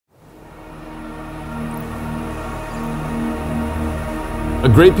A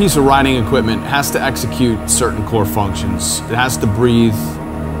great piece of riding equipment has to execute certain core functions. It has to breathe,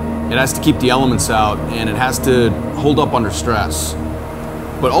 it has to keep the elements out, and it has to hold up under stress.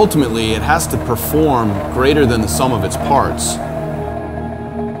 But ultimately, it has to perform greater than the sum of its parts.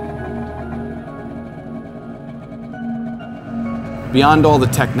 Beyond all the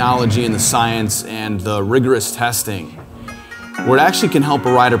technology and the science and the rigorous testing, where it actually can help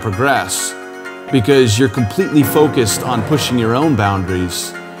a rider progress, because you're completely focused on pushing your own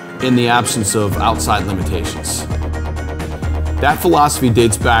boundaries in the absence of outside limitations. That philosophy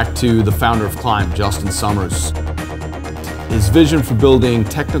dates back to the founder of Klim, Justin Summers. His vision for building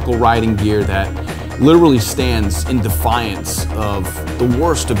technical riding gear that literally stands in defiance of the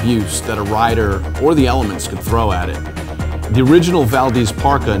worst abuse that a rider or the elements could throw at it. The original Valdez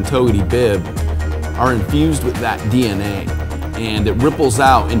Parka and Togwotee Bib are infused with that DNA, and it ripples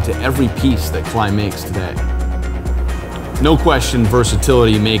out into every piece that Klim makes today. No question,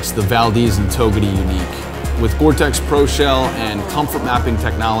 versatility makes the Valdez and Togwotee unique. With gore-tex Pro Shell and comfort mapping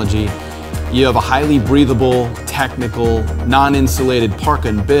technology, you have a highly breathable, technical, non-insulated parka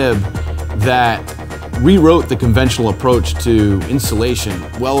and bib that rewrote the conventional approach to insulation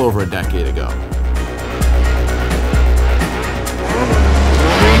well over a decade ago.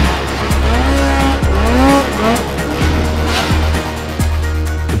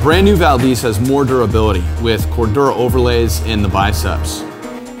 The brand new Valdez has more durability with Cordura overlays in the biceps.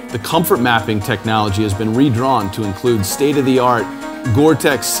 The comfort mapping technology has been redrawn to include state-of-the-art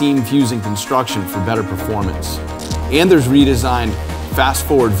gore-tex seam fusing construction for better performance. And there's redesigned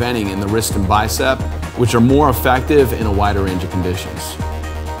fast-forward venting in the wrist and bicep, which are more effective in a wider range of conditions.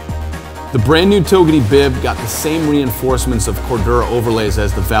 The brand new Togwotee Bib got the same reinforcements of Cordura overlays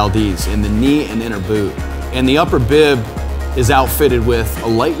as the Valdez in the knee and inner boot. And the upper bib is outfitted with a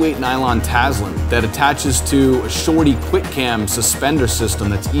lightweight nylon Taslim that attaches to a shorty quick cam suspender system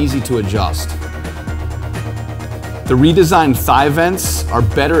that's easy to adjust. The redesigned thigh vents are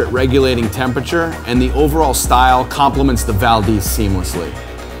better at regulating temperature, and the overall style complements the Valdez seamlessly.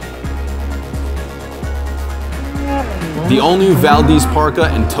 The all-new Valdez Parka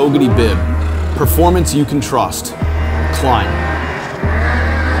and Togwotee Bib. Performance you can trust. Klim.